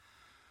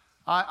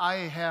I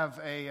have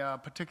a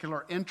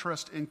particular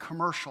interest in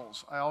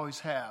commercials. I always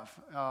have.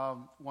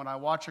 When I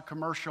watch a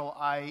commercial,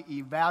 I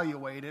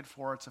evaluate it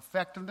for its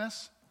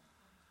effectiveness.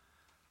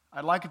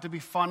 I'd like it to be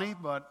funny,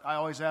 but I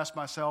always ask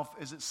myself,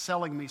 is it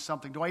selling me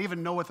something? Do I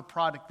even know what the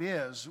product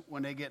is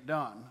when they get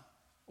done?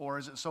 Or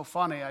is it so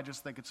funny, I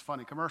just think it's a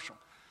funny commercial?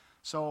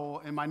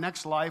 So in my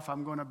next life,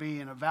 I'm going to be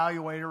an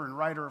evaluator and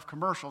writer of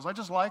commercials. I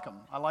just like them.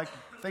 I like to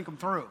think them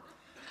through.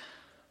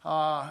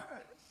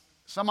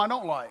 Some I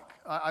don't like.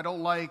 I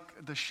don't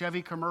like the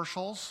Chevy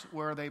commercials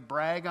where they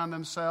brag on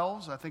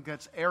themselves. I think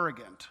that's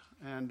arrogant.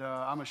 And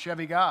I'm a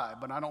Chevy guy,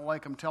 but I don't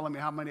like them telling me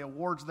how many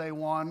awards they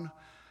won.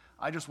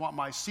 I just want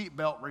my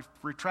seatbelt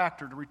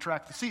retractor to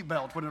retract the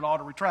seatbelt when it ought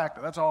to retract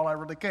it. That's all I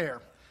really care.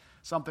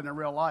 Something in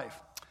real life.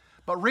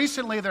 But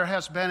recently there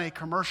has been a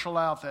commercial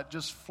out that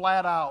just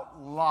flat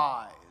out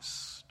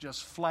lies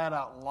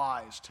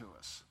to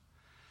us.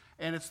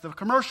 And it's the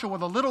commercial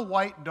with a little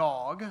white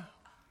dog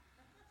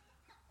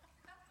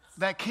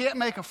that can't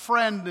make a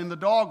friend in the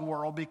dog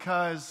world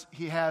because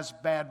he has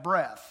bad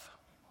breath.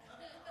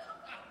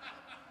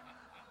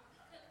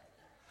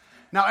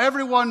 Now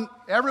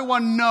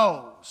everyone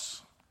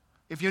knows,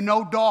 if you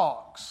know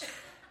dogs,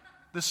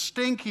 the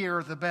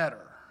stinkier the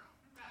better.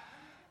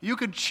 You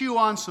could chew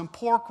on some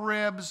pork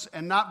ribs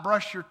and not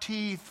brush your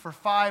teeth for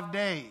 5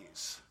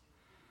 days,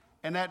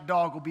 and that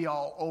dog will be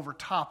all over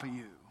top of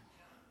you.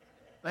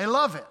 They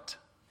love it.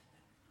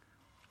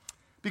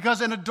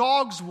 Because in a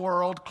dog's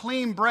world,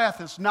 clean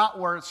breath is not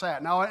where it's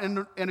at. Now,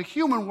 in a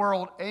human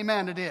world,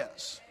 amen, it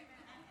is.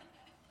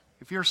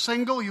 If you're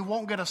single, you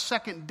won't get a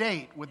second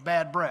date with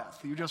bad breath.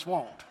 You just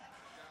won't.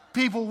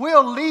 People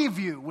will leave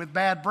you with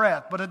bad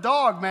breath. But a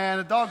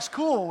dog's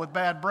cool with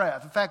bad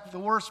breath. In fact, the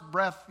worse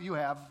breath you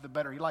have, the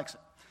better he likes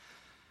it.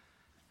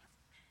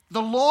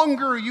 The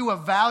longer you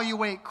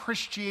evaluate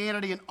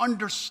Christianity and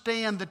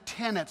understand the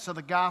tenets of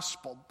the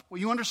gospel, when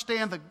you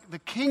understand the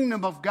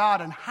kingdom of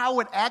God and how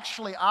it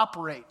actually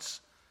operates,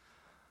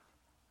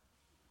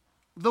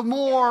 the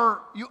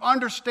more you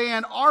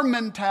understand our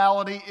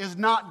mentality is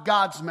not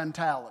God's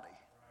mentality.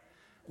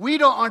 We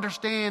don't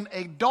understand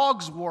a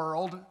dog's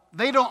world.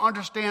 They don't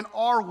understand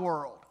our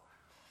world.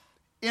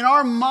 In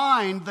our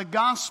mind, the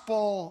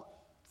gospel,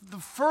 the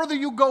further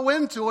you go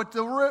into it,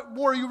 the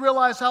more you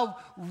realize how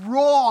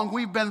wrong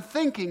we've been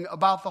thinking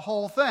about the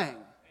whole thing.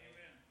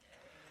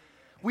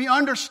 We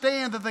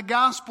understand that the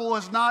gospel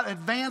is not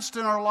advanced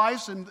in our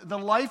lives, and the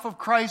life of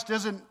Christ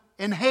isn't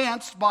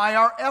enhanced by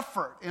our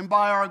effort and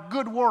by our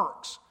good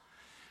works.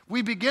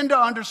 We begin to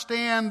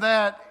understand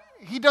that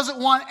He doesn't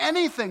want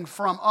anything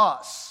from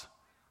us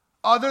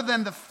other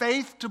than the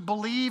faith to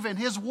believe in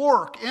His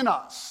work in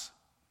us.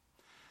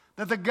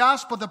 That the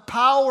gospel, the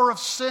power of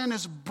sin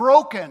is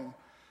broken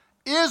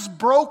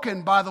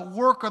by the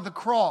work of the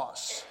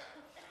cross.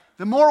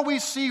 The more we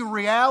see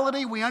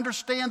reality, we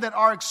understand that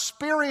our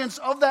experience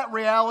of that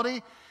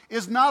reality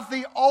is not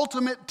the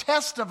ultimate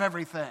test of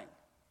everything.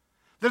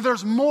 That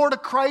there's more to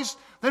Christ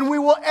than we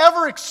will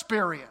ever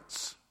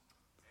experience.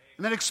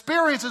 And that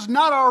experience is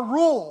not our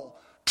rule.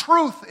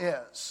 Truth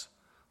is.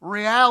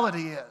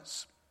 Reality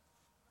is.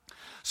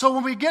 So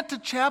when we get to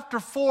chapter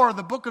 4 of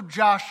the book of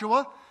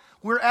Joshua,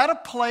 we're at a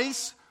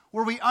place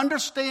where we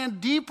understand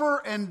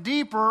deeper and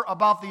deeper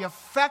about the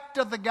effect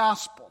of the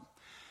gospel.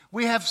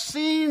 We have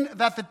seen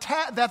that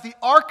the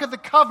Ark of the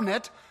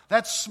Covenant,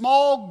 that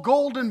small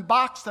golden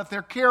box that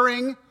they're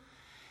carrying,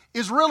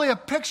 is really a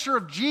picture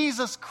of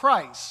Jesus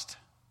Christ.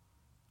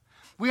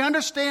 We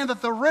understand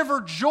that the river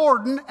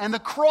Jordan and the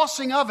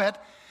crossing of it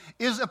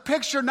is a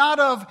picture not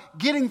of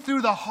getting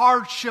through the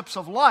hardships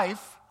of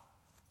life.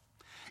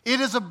 It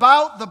is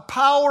about the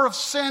power of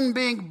sin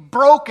being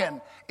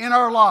broken in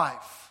our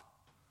life.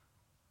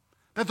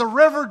 That the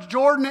river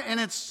Jordan and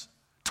its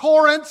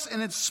torrents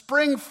and its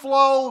spring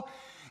flow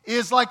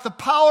is like the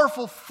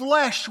powerful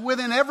flesh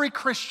within every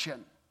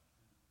Christian.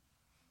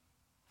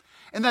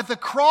 And that the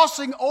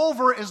crossing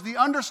over is the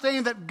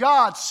understanding that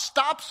God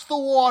stops the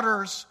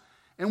waters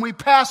and we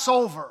pass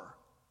over.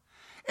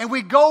 And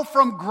we go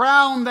from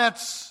ground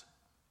that's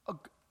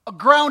a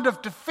ground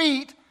of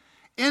defeat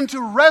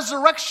into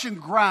resurrection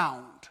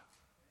ground.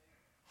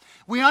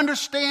 We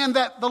understand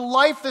that the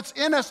life that's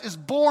in us is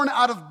born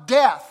out of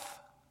death.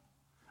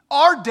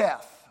 Our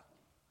death.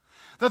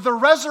 That the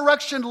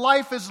resurrection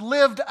life is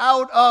lived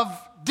out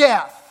of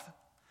death.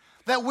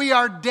 That we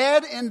are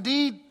dead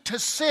indeed to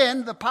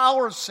sin, the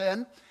power of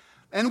sin,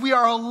 and we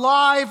are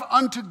alive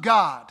unto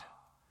God.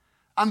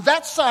 On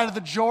that side of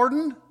the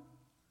Jordan,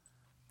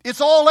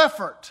 it's all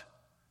effort.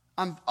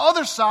 On the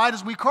other side,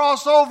 as we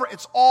cross over,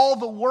 it's all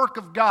the work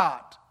of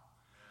God.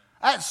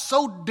 That's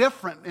so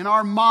different in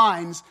our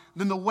minds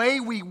than the way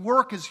we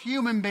work as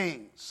human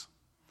beings.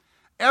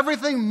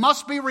 Everything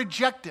must be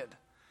rejected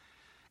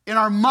in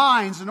our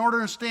minds in order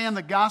to understand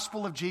the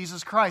gospel of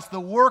Jesus Christ.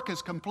 The work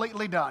is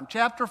completely done.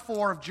 Chapter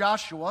 4 of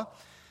Joshua,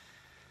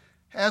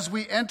 as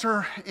we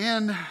enter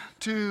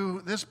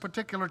into this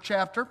particular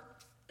chapter,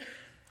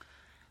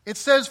 it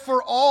says,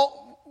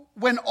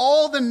 when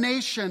all the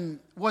nation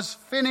was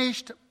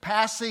finished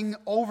passing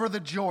over the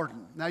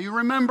Jordan. Now you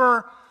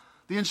remember,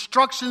 The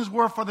instructions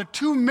were for the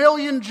 2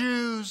 million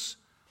Jews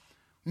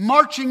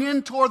marching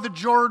in toward the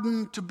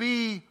Jordan to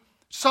be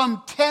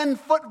some 10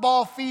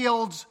 football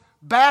fields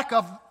back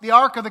of the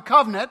Ark of the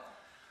Covenant.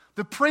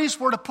 The priests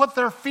were to put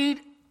their feet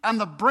on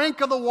the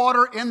brink of the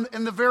water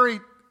in the very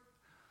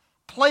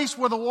place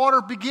where the water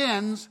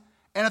begins.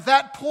 And at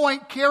that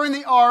point, carrying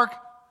the ark,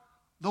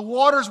 the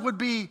waters would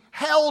be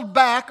held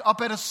back up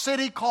at a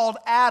city called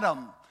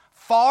Adam,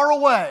 far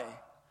away,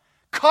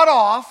 cut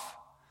off.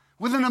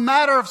 Within a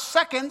matter of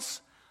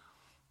seconds,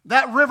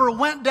 that river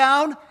went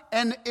down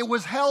and it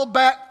was held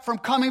back from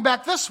coming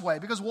back this way,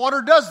 because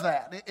water does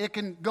that. It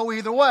can go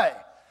either way.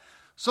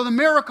 So the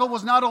miracle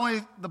was not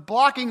only the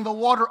blocking the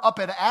water up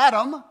at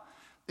Adam,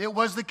 it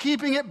was the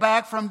keeping it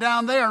back from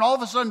down there. And all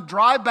of a sudden,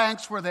 dry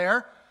banks were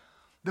there.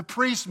 The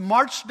priests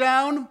marched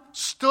down,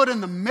 stood in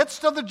the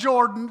midst of the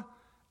Jordan.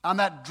 On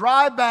that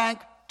dry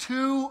bank,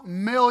 2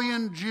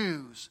 million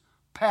Jews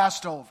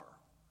passed over.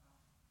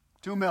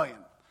 2 million.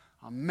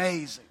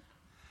 Amazing.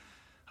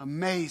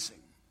 Amazing.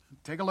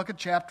 Take a look at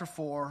chapter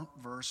 4,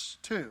 verse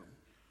 2.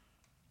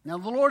 Now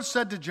the Lord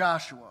said to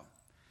Joshua,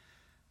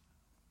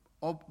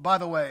 oh, by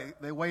the way,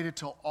 they waited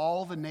till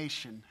all the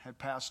nation had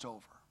passed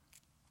over.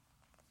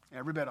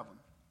 Every bit of them.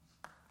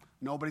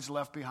 Nobody's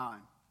left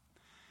behind.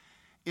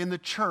 In the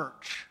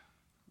church,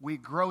 we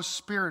grow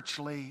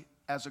spiritually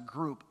as a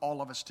group,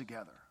 all of us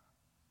together.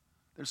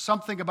 There's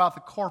something about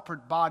the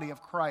corporate body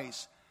of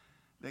Christ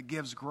that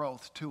gives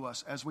growth to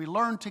us as we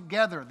learn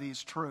together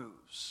these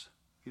truths.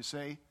 You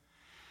see?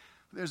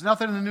 There's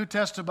nothing in the New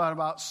Testament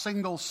about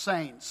single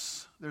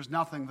saints. There's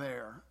nothing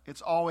there.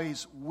 It's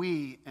always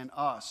we and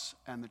us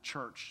and the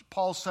church.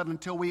 Paul said,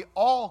 until we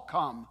all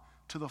come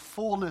to the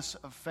fullness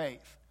of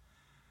faith.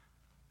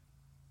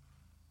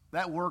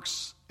 That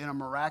works in a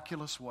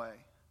miraculous way.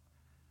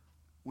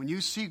 When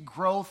you see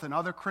growth in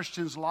other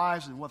Christians'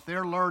 lives and what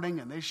they're learning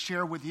and they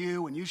share with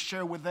you and you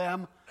share with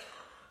them,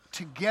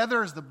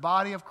 together as the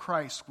body of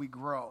Christ we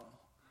grow.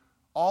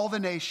 All the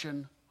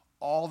nation,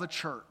 all the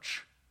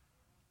church.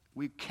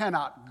 We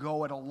cannot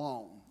go it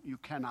alone. You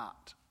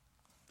cannot.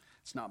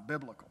 It's not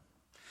biblical.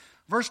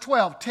 Verse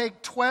 12,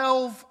 take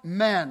 12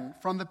 men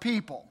from the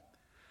people,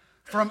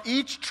 from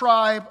each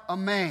tribe a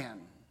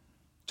man.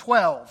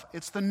 12.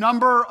 It's the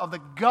number of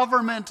the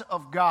government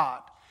of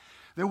God.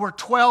 There were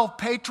 12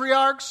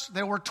 patriarchs.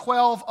 There were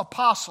 12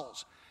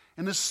 apostles.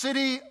 In the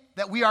city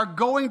that we are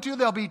going to,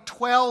 there'll be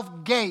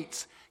 12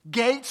 gates.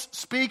 Gates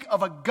speak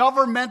of a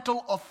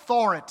governmental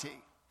authority.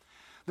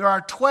 There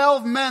are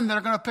 12 men that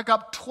are going to pick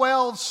up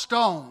 12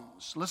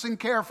 stones. Listen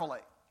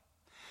carefully.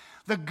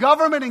 The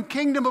government and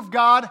kingdom of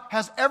God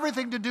has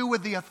everything to do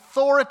with the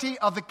authority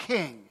of the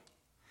king.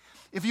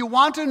 If you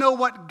want to know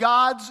what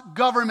God's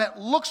government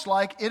looks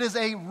like, it is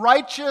a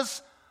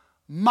righteous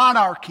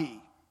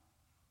monarchy.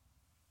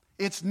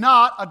 It's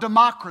not a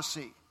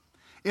democracy.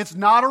 It's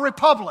not a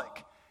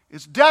republic.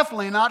 It's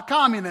definitely not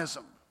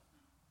communism.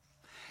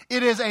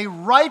 It is a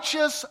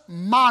righteous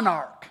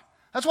monarch.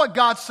 That's what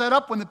God set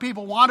up when the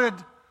people wanted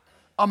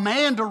a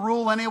man to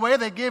rule anyway.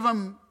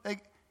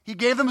 He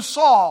gave them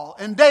Saul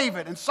and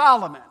David and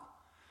Solomon.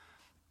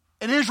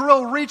 And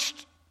Israel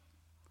reached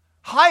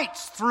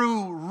heights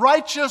through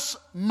righteous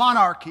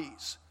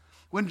monarchies.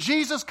 When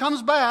Jesus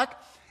comes back,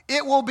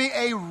 it will be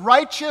a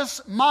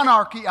righteous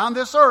monarchy on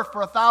this earth for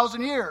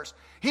 1,000 years.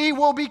 He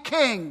will be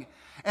king.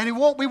 And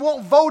we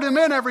won't vote him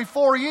in every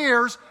 4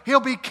 years. He'll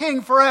be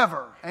king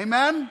forever.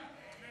 Amen?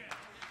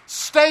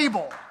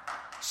 Stable,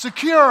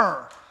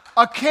 secure,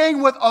 a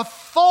king with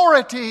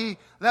authority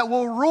that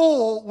will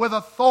rule with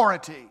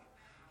authority.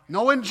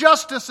 No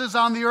injustices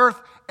on the earth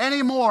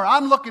anymore.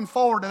 I'm looking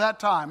forward to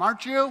that time,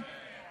 aren't you?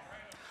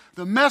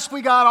 The mess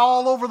we got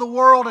all over the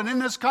world and in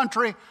this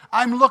country,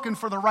 I'm looking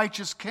for the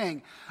righteous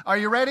king. Are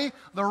you ready?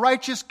 The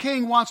righteous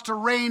king wants to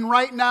reign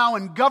right now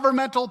in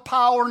governmental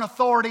power and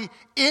authority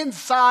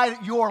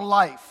inside your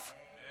life.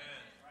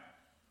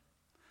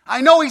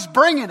 I know he's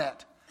bringing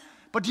it.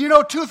 But do you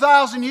know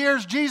 2,000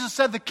 years, Jesus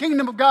said the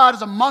kingdom of God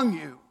is among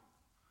you.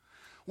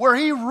 Where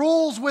he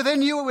rules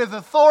within you with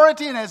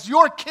authority and as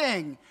your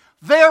king,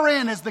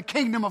 therein is the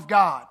kingdom of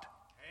God.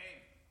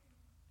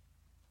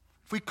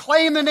 If we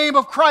claim the name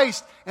of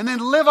Christ and then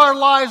live our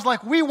lives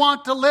like we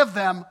want to live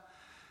them,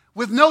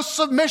 with no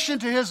submission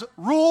to his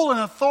rule and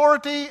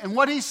authority and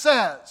what he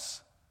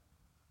says,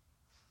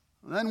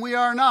 then we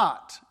are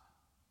not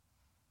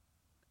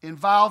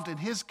involved in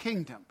his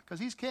kingdom. Because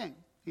he's king.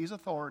 He's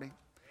authority.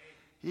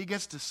 He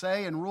gets to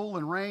say and rule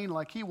and reign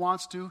like he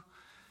wants to.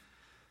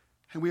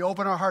 And we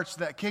open our hearts to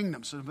that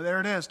kingdom. So there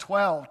it is,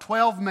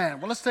 12 men.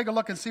 Well, let's take a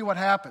look and see what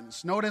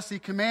happens. Notice he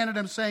commanded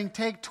him, saying,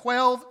 take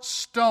 12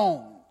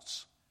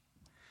 stones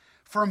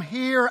from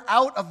here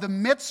out of the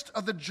midst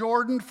of the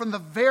Jordan, from the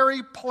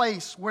very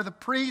place where the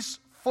priest's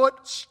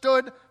foot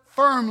stood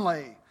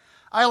firmly.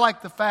 I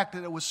like the fact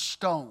that it was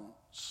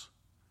stones.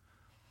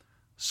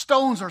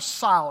 Stones are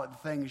solid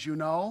things, you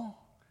know.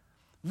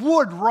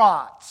 Wood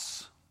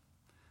rots.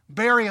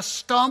 Bury a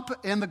stump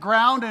in the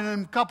ground and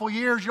in a couple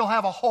years you'll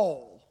have a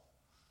hole.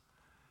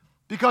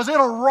 Because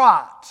it'll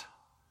rot.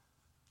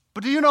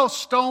 But do you know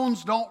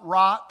stones don't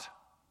rot?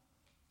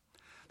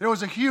 There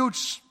was a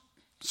huge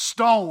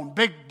stone,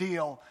 big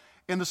deal,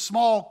 in the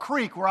small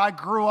creek where I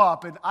grew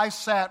up, and I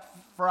sat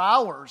for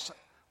hours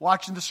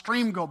watching the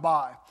stream go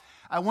by.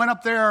 I went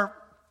up there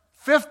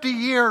 50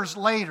 years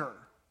later,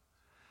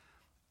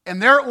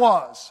 and there it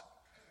was.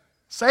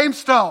 Same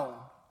stone.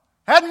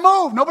 Hadn't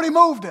moved. Nobody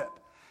moved it.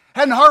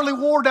 Hadn't hardly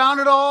wore down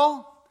at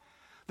all.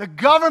 The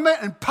government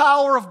and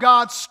power of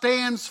God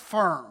stands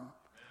firm.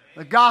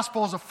 The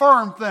gospel is a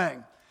firm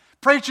thing.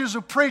 Preachers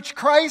who preach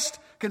Christ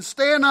can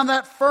stand on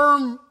that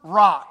firm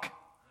rock.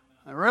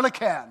 They really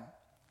can.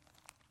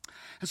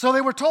 And so they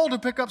were told to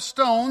pick up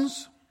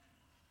stones,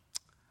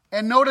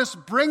 and notice,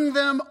 bring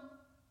them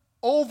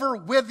over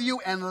with you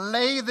and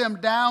lay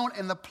them down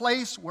in the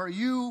place where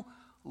you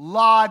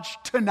lodge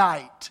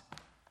tonight.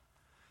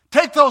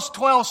 Take those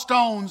 12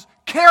 stones,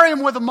 carry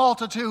them with the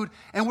multitude,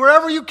 and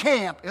wherever you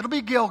camp, it'll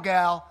be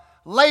Gilgal,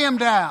 lay them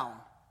down.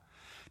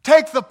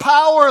 Take the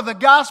power of the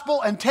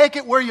gospel and take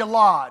it where you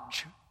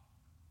lodge.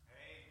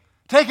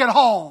 Take it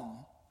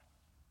home.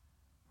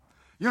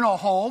 You know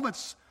home,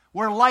 it's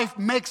where life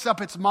makes up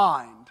its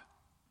mind.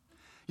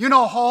 You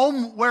know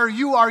home, where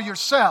you are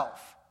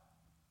yourself.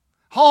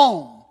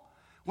 Home,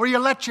 where you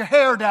let your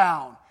hair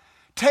down.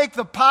 Take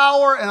the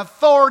power and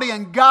authority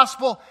and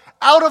gospel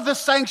out of the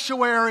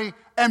sanctuary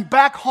and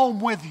back home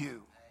with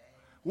you.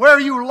 Where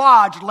you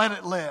lodge, let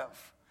it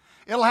live.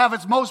 It'll have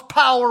its most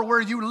power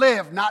where you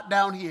live, not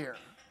down here.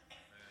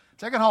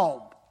 Take it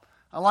home.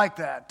 I like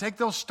that. Take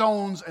those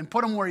stones and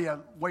put them where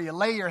you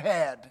lay your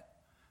head.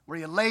 Where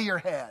you lay your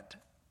head.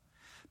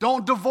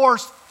 Don't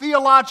divorce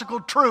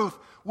theological truth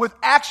with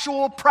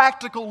actual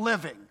practical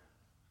living.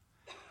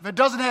 If it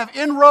doesn't have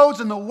inroads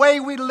in the way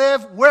we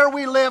live, where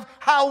we live,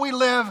 how we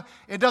live,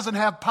 it doesn't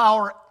have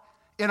power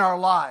in our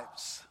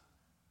lives.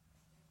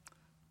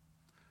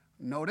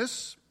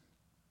 Notice,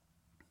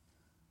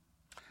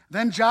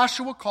 then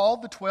Joshua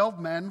called the 12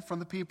 men from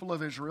the people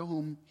of Israel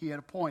whom he had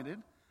appointed,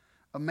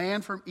 a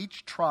man from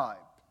each tribe.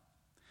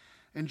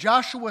 And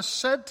Joshua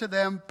said to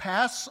them,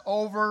 pass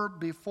over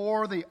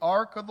before the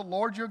ark of the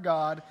Lord your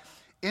God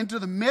into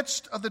the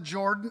midst of the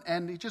Jordan.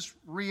 And he's just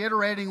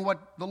reiterating what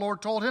the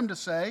Lord told him to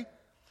say.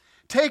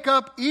 Take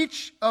up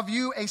each of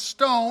you a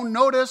stone,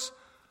 notice,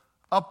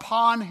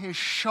 upon his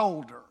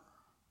shoulder.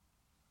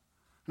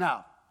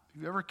 Now,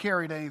 if you ever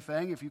carried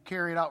anything, if you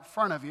carry it out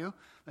front of you,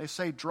 they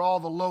say draw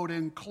the load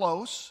in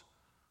close.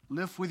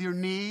 Lift with your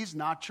knees,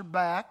 not your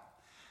back.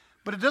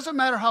 But it doesn't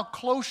matter how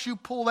close you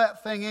pull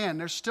that thing in,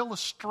 there's still a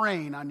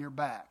strain on your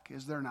back,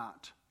 is there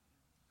not?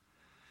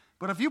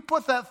 But if you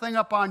put that thing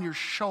up on your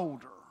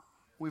shoulder,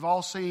 we've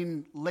all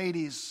seen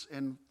ladies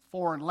in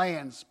foreign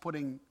lands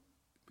putting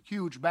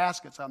huge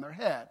baskets on their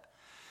head.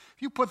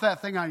 If you put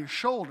that thing on your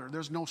shoulder,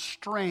 there's no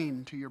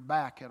strain to your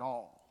back at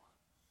all.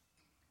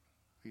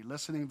 Are you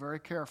listening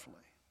very carefully?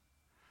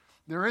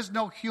 There is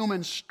no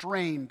human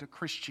strain to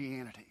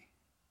Christianity.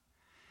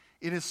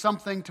 It is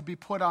something to be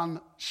put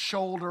on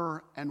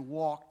shoulder and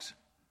walked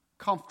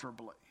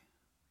comfortably,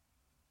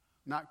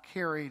 not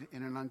carried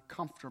in an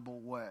uncomfortable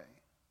way.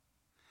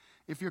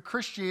 If your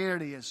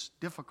Christianity is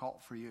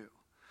difficult for you,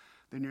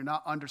 then you're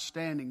not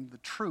understanding the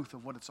truth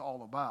of what it's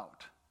all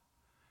about.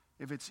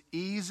 If it's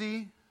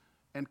easy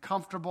and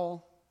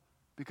comfortable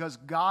because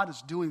God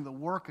is doing the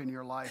work in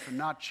your life and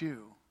not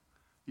you,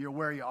 you're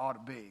where you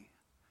ought to be.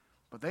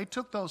 But they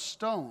took those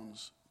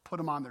stones, put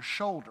them on their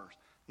shoulders.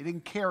 They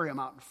didn't carry them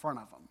out in front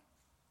of them.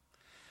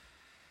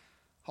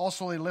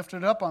 Also, they lifted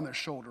it up on their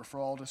shoulder for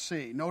all to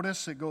see.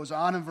 Notice it goes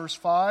on in verse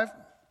 5.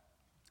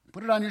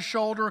 Put it on your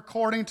shoulder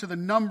according to the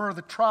number of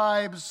the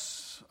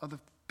tribes of the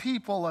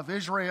people of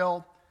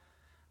Israel,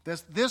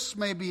 that this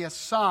may be a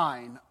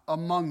sign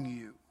among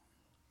you.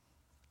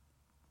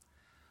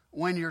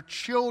 When your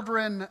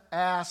children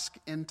ask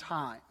in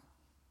time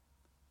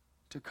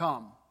to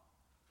come,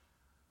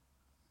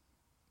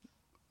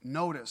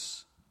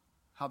 notice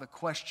how the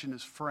question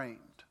is framed.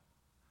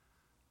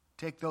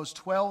 Take those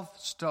 12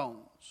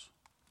 stones.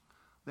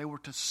 They were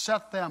to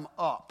set them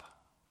up.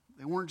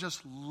 They weren't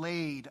just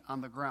laid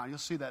on the ground. You'll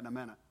see that in a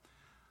minute.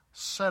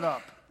 Set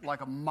up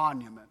like a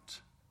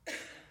monument.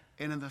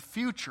 And in the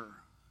future,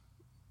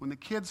 when the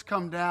kids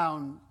come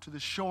down to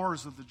the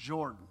shores of the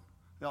Jordan,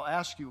 they'll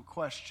ask you a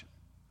question.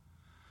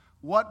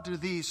 What do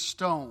these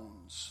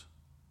stones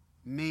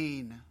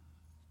mean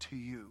to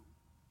you?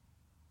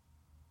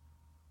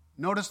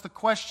 Notice the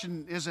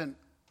question isn't,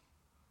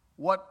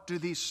 what do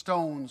these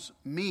stones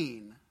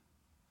mean?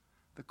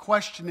 The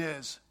question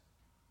is,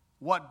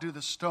 what do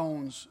the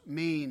stones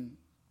mean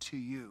to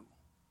you?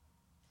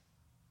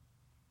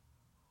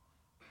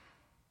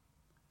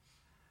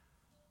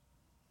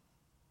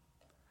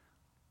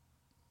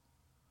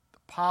 The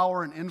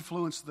power and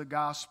influence of the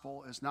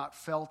gospel is not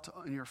felt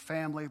in your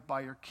family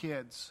by your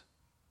kids,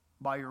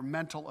 by your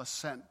mental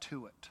assent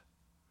to it.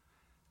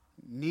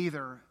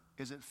 Neither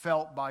is it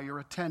felt by your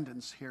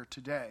attendance here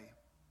today,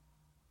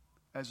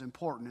 as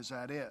important as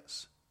that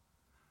is.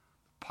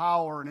 The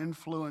power and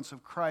influence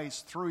of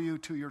Christ through you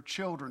to your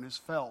children is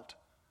felt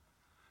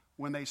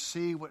when they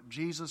see what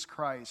Jesus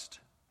Christ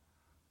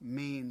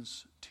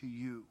means to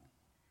you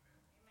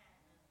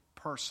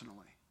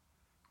personally.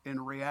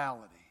 in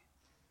reality?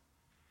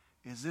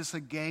 Is this a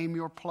game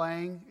you're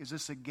playing? Is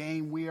this a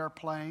game we are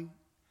playing?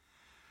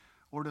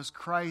 Or does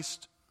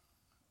Christ,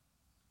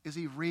 is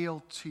he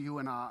real to you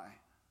and I?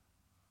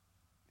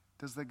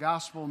 Does the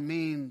gospel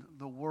mean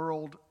the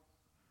world,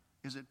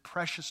 is it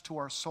precious to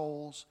our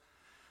souls?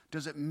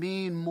 Does it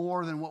mean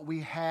more than what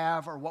we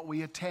have or what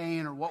we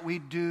attain or what we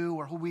do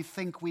or who we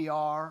think we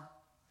are?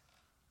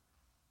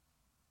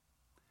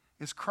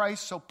 Is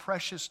Christ so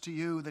precious to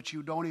you that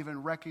you don't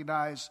even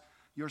recognize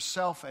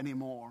yourself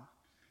anymore?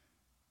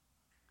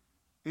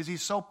 Is he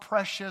so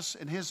precious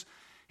in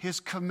his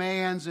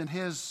commands and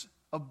his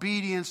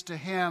obedience to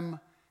him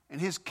and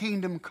his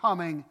kingdom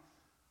coming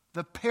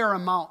the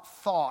paramount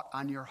thought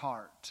on your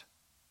heart?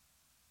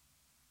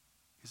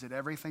 Is it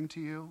everything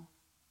to you?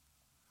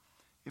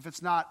 If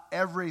it's not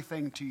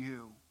everything to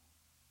you,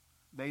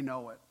 they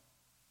know it.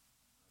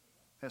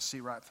 They see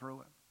right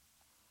through it.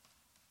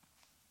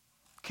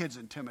 Kids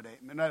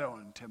intimidate me. They don't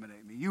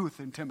intimidate me.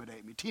 Youth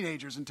intimidate me.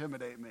 Teenagers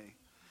intimidate me.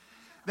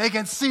 They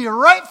can see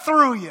right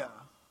through you.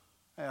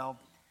 Well,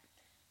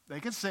 they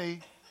can see.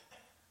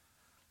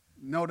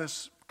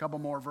 Notice a couple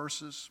more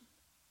verses.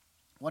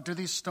 What do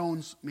these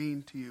stones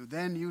mean to you?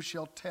 Then you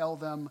shall tell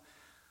them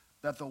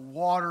that the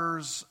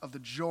waters of the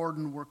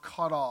Jordan were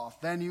cut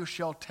off. Then you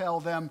shall tell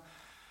them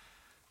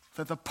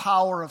that the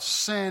power of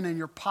sin in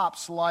your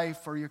pop's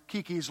life or your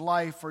Kiki's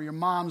life or your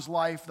mom's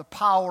life, the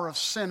power of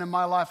sin in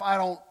my life, I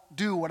don't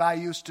do what I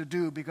used to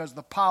do because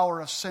the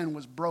power of sin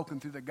was broken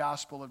through the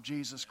gospel of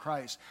Jesus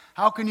Christ.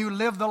 How can you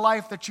live the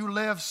life that you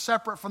live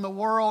separate from the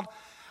world?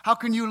 How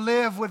can you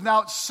live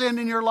without sin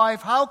in your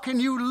life? How can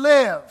you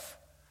live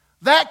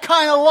that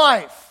kind of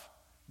life?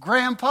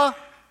 Grandpa,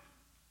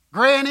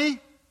 Granny,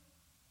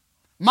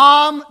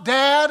 Mom,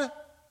 Dad,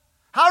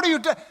 how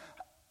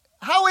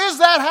is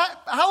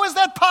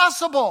that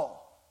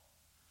possible?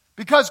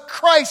 Because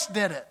Christ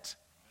did it.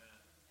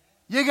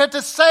 You get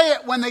to say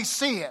it when they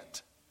see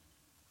it.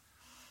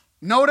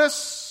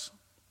 Notice,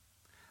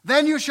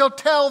 then you shall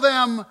tell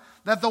them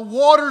that the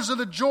waters of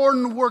the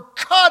Jordan were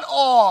cut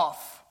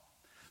off.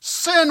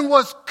 Sin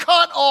was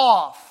cut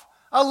off.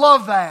 I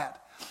love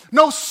that.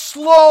 No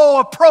slow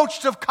approach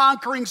to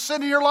conquering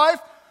sin in your life.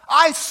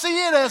 I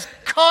see it as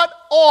cut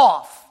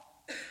off.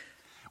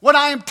 When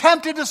I am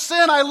tempted to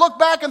sin, I look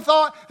back and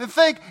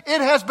think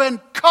it has been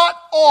cut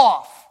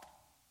off.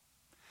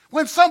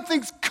 When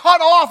something's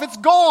cut off, it's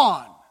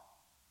gone.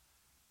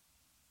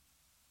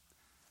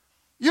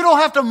 You don't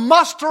have to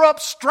muster up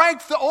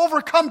strength to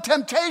overcome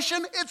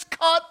temptation. It's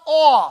cut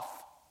off.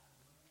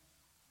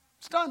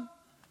 It's done.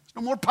 There's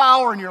no more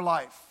power in your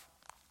life.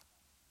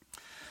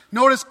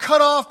 Notice it's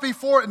cut off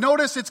before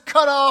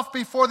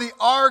the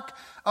ark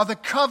of the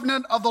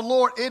covenant of the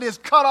Lord. It is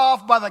cut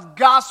off by the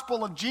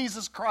gospel of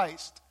Jesus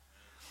Christ.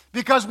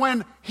 Because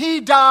when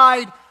he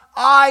died,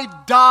 I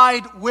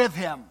died with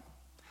him.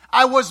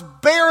 I was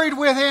buried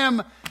with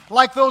him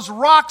like those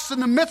rocks in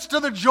the midst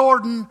of the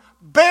Jordan,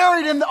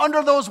 buried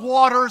under those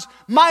waters.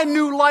 My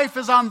new life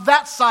is on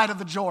that side of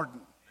the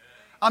Jordan,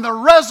 on the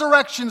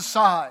resurrection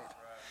side.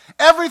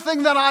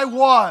 Everything that I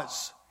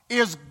was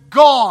is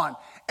gone.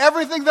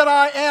 Everything that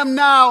I am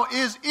now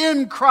is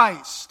in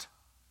Christ.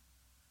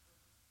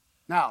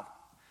 Now,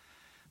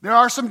 there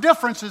are some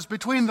differences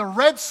between the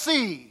Red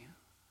Sea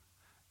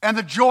and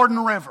the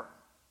Jordan River.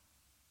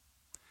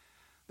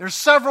 There's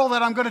several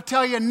that I'm going to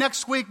tell you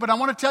next week, but I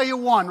want to tell you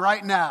one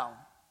right now.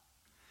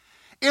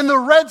 In the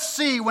Red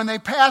Sea, when they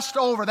passed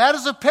over, that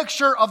is a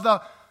picture of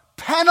the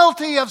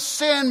penalty of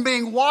sin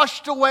being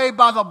washed away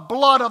by the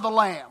blood of the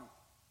Lamb.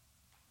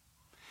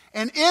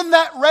 And in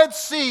that Red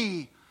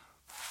Sea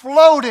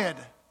floated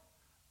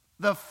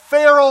the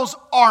Pharaoh's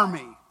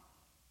army.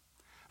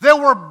 There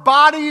were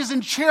bodies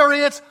and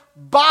chariots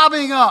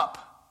bobbing up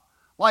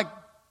like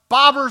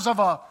bobbers of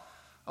a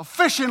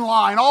fishing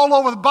line all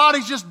over, the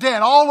bodies just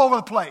dead all over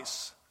the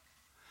place.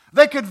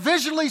 They could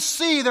visually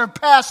see their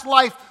past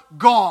life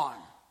gone.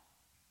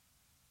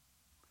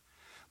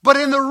 But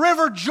in the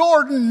river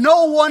Jordan,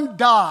 no one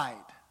died.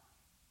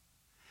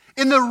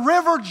 In the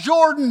river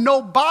Jordan,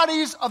 no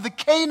bodies of the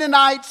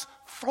Canaanites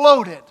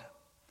floated.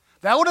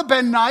 That would have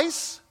been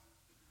nice.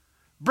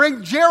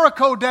 Bring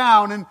Jericho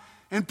down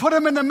and put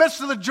them in the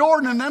midst of the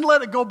Jordan and then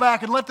let it go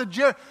back and let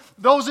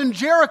those in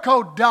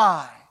Jericho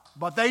die.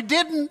 But they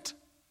didn't.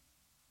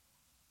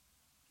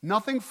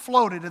 Nothing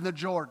floated in the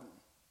Jordan.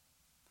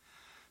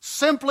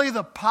 Simply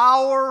the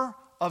power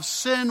of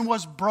sin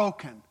was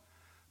broken,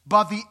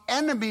 but the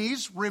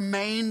enemies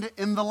remained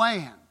in the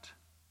land.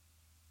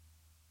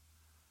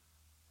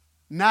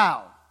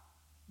 Now,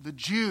 the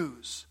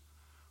Jews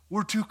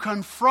were to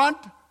confront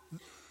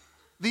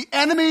the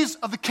enemies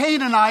of the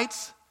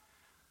Canaanites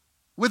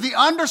with the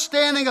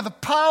understanding of the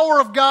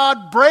power of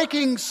God,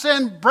 breaking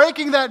sin,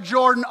 breaking that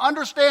Jordan,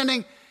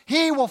 understanding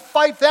he will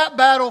fight that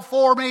battle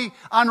for me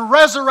on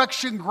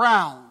resurrection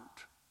ground.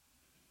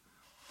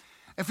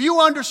 If you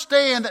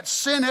understand that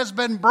sin has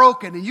been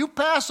broken and you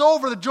pass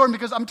over the Jordan,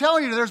 because I'm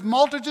telling you, there's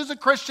multitudes of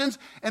Christians,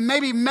 and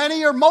maybe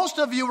many or most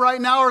of you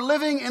right now are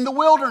living in the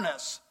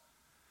wilderness.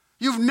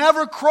 You've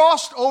never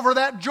crossed over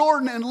that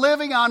Jordan and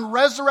living on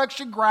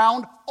resurrection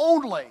ground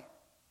only.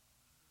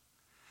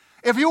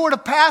 If you were to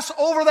pass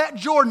over that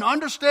Jordan,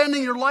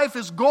 understanding your life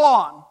is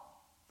gone,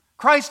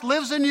 Christ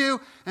lives in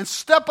you, and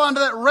step onto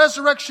that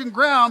resurrection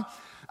ground,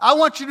 I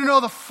want you to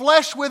know the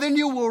flesh within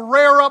you will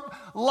rear up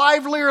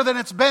livelier than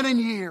it's been in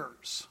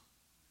years.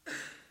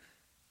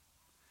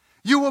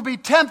 You will be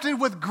tempted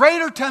with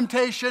greater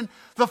temptation.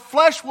 The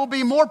flesh will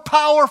be more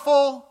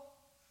powerful.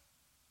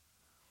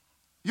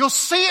 You'll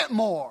see it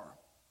more.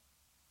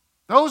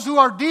 Those who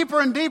are deeper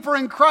and deeper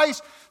in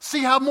Christ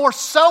see how more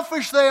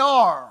selfish they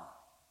are.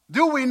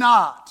 Do we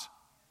not?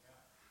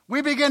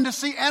 We begin to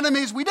see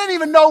enemies we didn't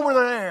even know were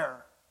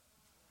there.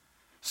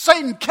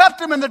 Satan kept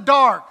them in the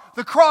dark.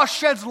 The cross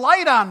sheds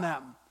light on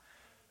them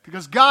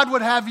because God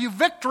would have you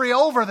victory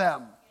over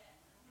them.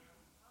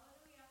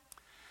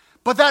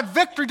 But that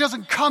victory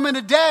doesn't come in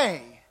a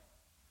day.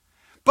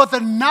 But the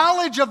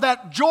knowledge of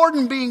that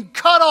Jordan being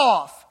cut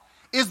off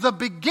is the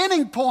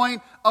beginning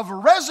point of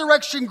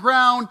resurrection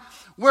ground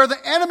where the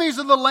enemies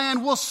of the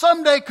land will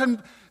someday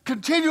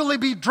continually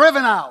be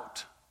driven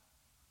out.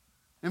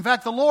 In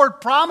fact, the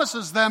Lord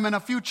promises them in a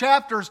few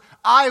chapters,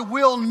 I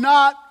will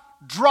not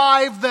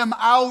drive them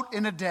out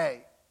in a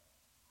day.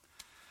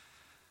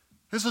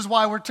 This is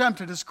why we're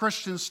tempted as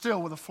Christians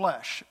still with the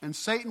flesh. And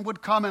Satan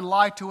would come and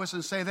lie to us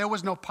and say, there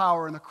was no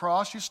power in the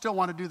cross. You still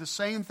want to do the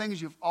same things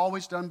you've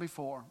always done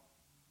before.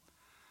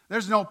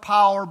 There's no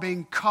power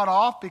being cut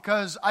off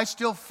because I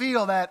still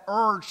feel that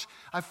urge.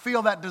 I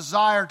feel that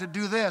desire to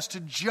do this, to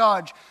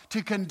judge,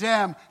 to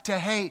condemn, to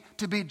hate,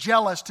 to be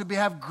jealous, to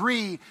have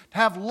greed, to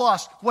have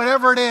lust,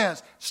 whatever it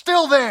is.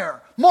 Still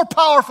there, more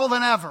powerful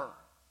than ever.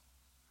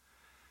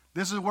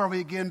 This is where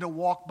we begin to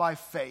walk by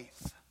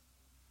faith.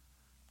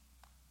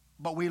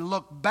 But we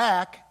look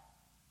back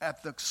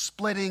at the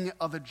splitting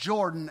of the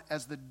Jordan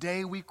as the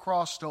day we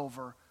crossed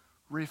over,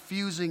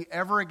 refusing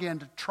ever again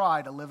to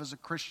try to live as a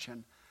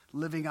Christian,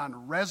 living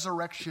on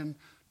resurrection,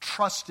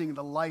 trusting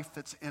the life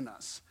that's in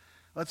us.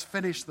 Let's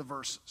finish the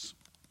verses.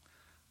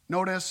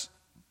 Notice,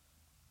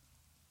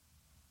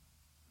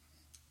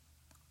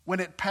 when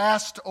it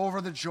passed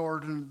over the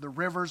Jordan, the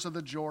rivers of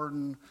the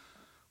Jordan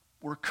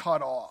were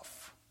cut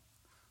off.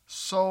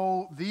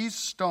 So these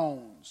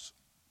stones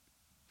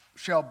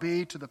shall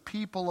be to the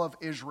people of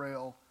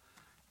Israel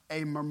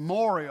a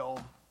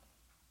memorial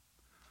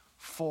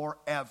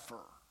forever.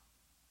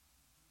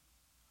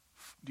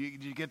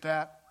 Did you get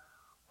that?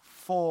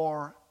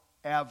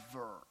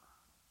 Forever.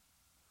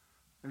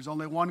 There's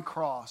only one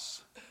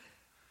cross.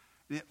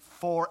 It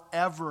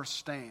forever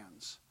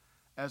stands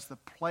as the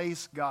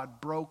place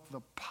God broke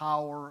the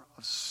power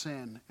of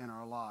sin in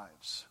our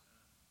lives.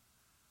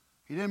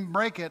 He didn't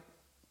break it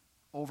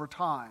over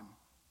time.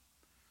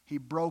 He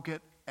broke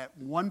it at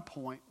one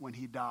point when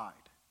he died.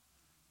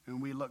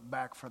 And we look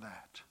back for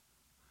that.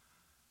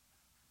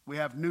 We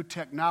have new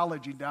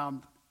technology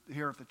down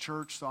here at the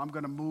church, so I'm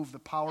going to move the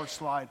power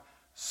slide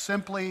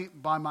simply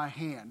by my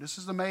hand. This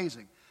is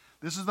amazing.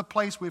 This is the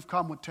place we've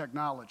come with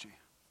technology.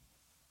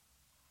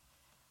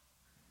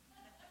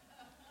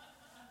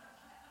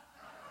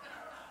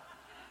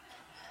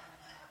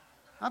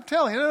 I'm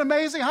telling you, isn't it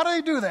amazing? How do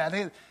they do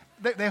that?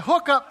 They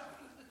hook up.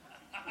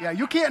 Yeah,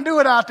 you can't do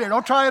it out there.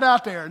 Don't try it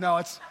out there. No,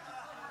 it's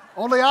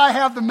only I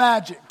have the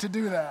magic to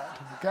do that,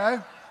 okay?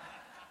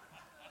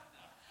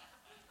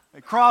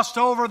 They crossed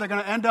over. They're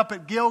going to end up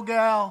at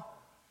Gilgal.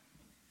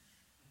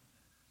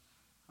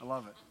 I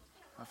love it.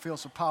 I feel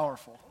so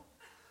powerful.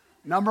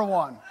 Number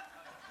one.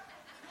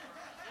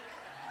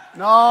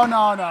 No.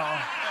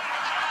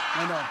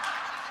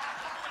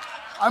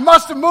 I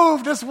must have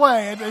moved this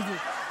way.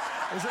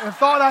 It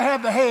thought I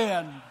had the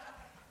hand.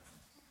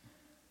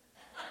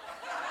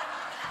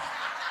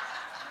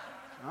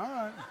 All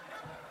right.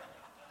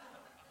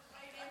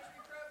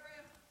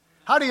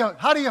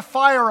 How do you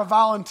fire a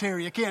volunteer?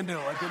 You can't do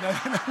it.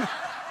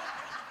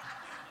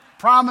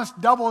 Promise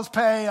double his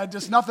pay.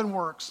 Nothing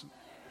works.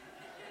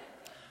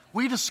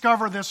 We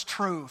discover this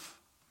truth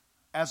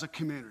as a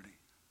community.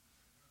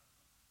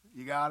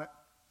 You got it?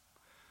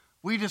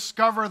 We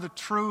discover the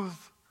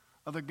truth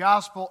of the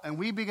gospel and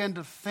we begin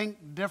to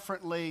think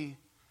differently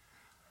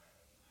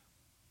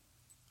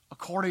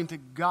according to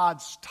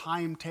God's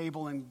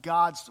timetable and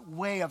God's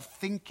way of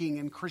thinking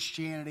in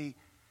Christianity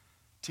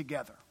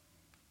together.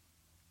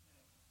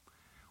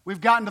 We've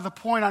gotten to the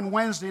point on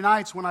Wednesday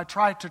nights when I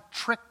try to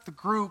trick the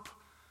group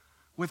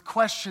with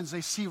questions,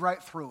 they see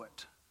right through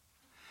it.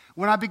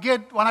 When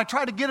I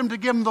try to get them to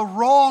give them the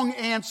wrong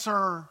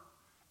answer,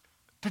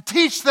 to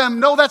teach them,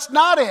 no, that's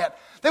not it.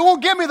 They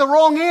won't give me the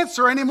wrong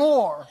answer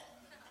anymore.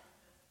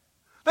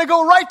 They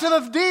go right to the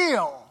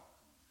deal.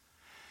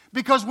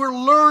 Because we're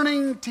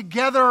learning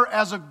together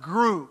as a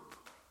group.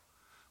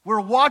 We're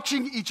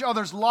watching each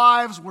other's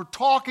lives. We're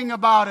talking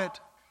about it.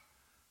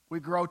 We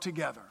grow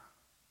together.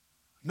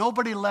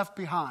 Nobody left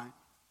behind.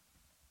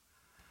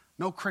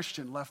 No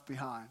Christian left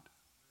behind.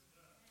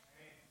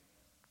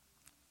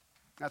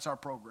 That's our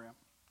program.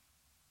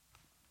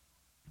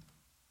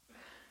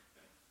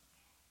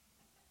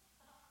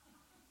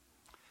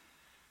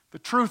 The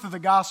truth of the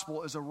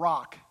gospel is a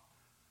rock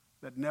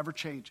that never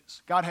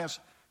changes. God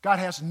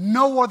has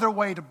no other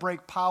way to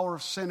break power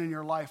of sin in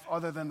your life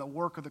other than the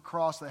work of the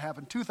cross that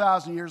happened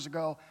 2,000 years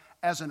ago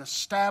as an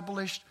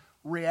established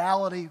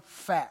reality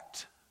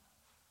fact.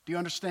 Do you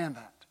understand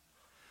that?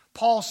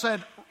 Paul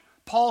said,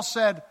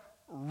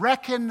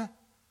 reckon,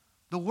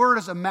 the word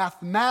is a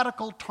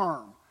mathematical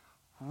term.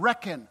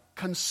 Reckon,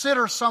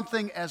 consider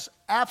something as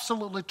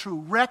absolutely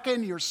true.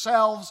 Reckon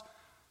yourselves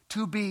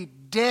to be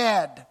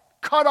dead,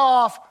 cut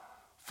off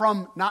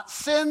from not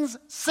sin.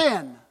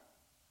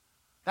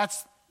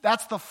 That's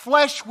the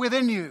flesh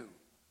within you.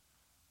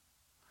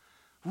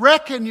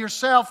 Reckon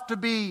yourself to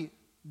be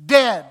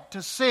dead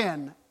to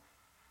sin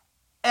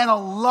and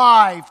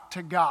alive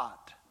to God.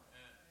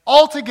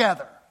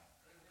 Altogether.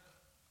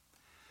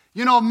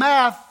 You know,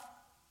 math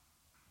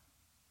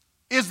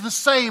is the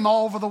same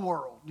all over the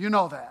world. You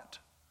know that.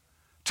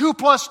 2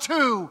 plus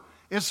 2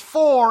 is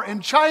 4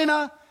 in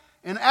China,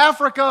 in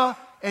Africa,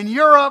 in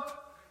Europe,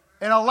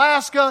 in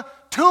Alaska.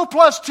 2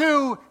 plus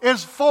 2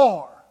 is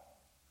 4.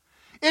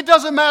 It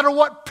doesn't matter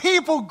what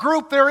people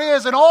group there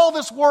is in all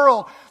this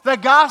world. The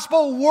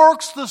gospel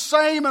works the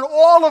same in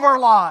all of our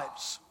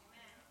lives.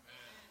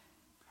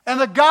 And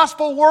the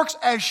gospel works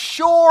as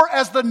sure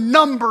as the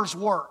numbers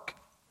work.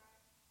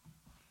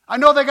 I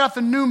know they got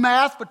the new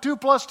math, but 2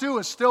 plus 2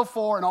 is still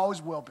 4 and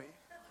always will be.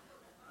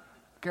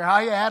 Don't care how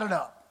you add it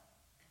up.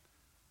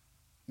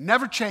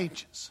 Never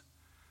changes.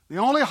 The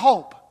only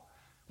hope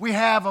we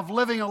have of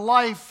living a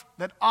life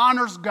that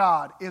honors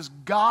God is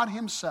God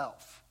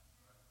Himself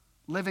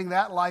living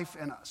that life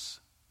in us.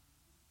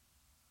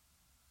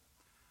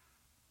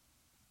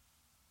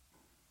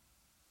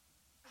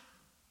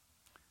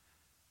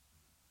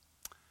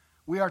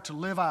 We are to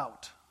live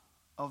out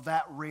of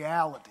that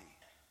reality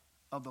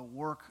of the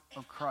work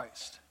of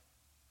Christ.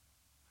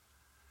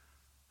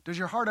 Does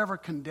your heart ever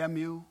condemn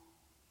you?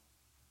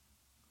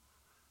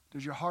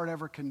 Does your heart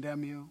ever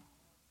condemn you?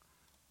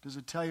 Does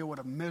it tell you what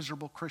a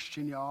miserable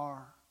Christian you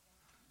are?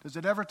 Does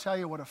it ever tell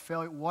you what a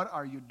failure? What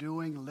are you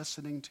doing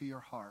listening to your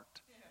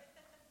heart?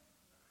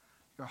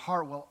 Your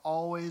heart will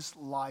always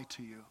lie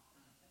to you.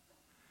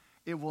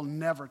 It will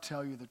never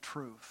tell you the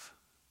truth.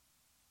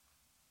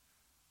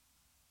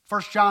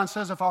 1 John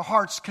says, if our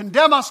hearts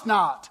condemn us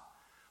not,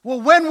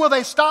 well, when will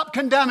they stop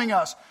condemning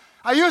us?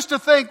 I used to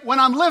think when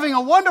I'm living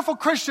a wonderful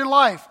Christian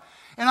life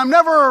and I'm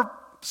never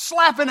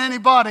slapping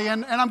anybody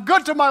and I'm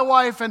good to my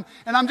wife and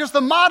I'm just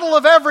the model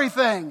of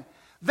everything,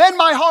 then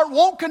my heart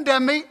won't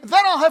condemn me. Then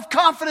I'll have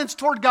confidence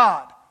toward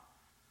God.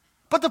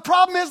 But the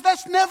problem is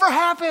that's never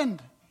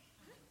happened.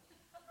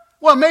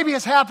 Well, maybe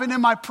it's happened in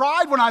my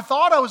pride when I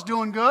thought I was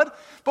doing good.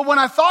 But when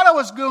I thought I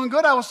was doing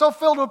good, I was so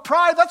filled with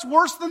pride, that's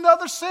worse than the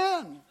other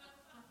sin.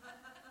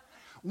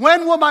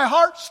 When will my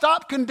heart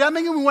stop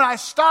condemning me? When I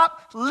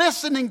stop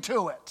listening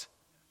to it.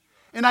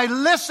 And I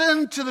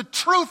listen to the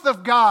truth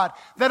of God,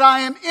 that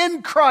I am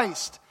in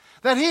Christ,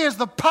 that He is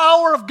the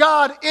power of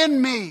God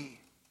in me,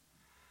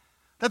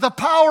 that the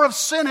power of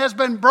sin has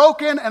been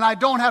broken and I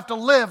don't have to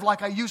live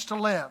like I used to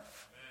live.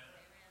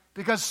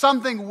 Because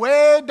something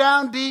way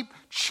down deep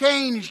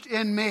changed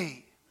in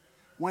me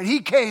when He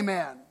came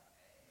in.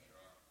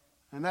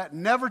 And that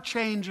never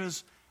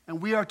changes,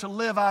 and we are to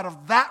live out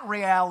of that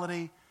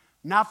reality,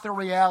 not the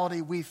reality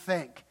we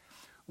think.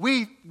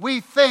 We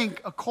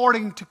think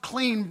according to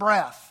clean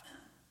breath.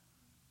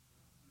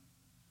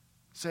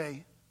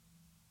 See?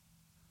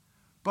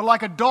 But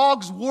like a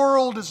dog's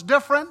world is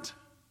different,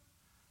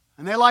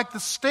 and they like the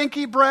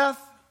stinky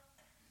breath,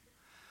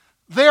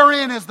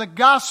 therein is the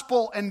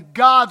gospel and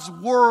God's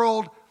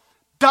world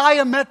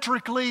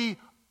diametrically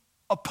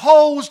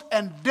opposed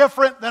and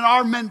different than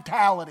our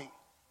mentality.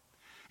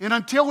 And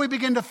until we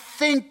begin to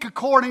think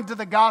according to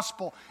the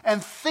gospel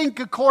and think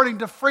according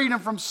to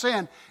freedom from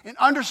sin and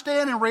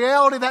understand in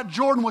reality that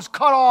Jordan was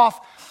cut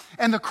off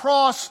and the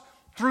cross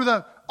through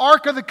the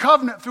Ark of the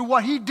Covenant, through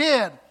what He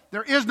did,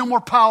 there is no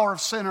more power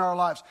of sin in our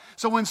lives.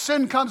 So when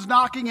sin comes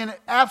knocking, and it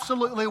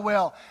absolutely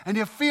will, and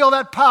you feel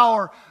that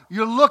power,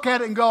 you look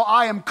at it and go,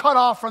 I am cut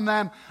off from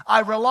them.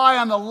 I rely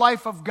on the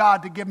life of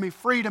God to give me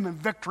freedom and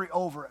victory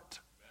over it.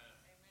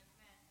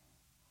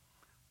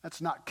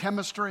 That's not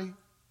chemistry.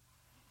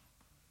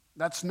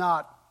 That's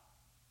not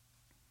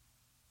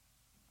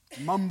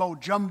mumbo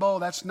jumbo.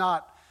 That's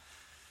not,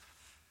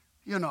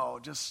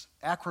 just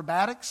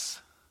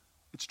acrobatics.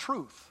 It's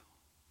truth.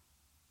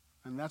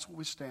 And that's what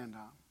we stand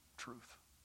on, truth.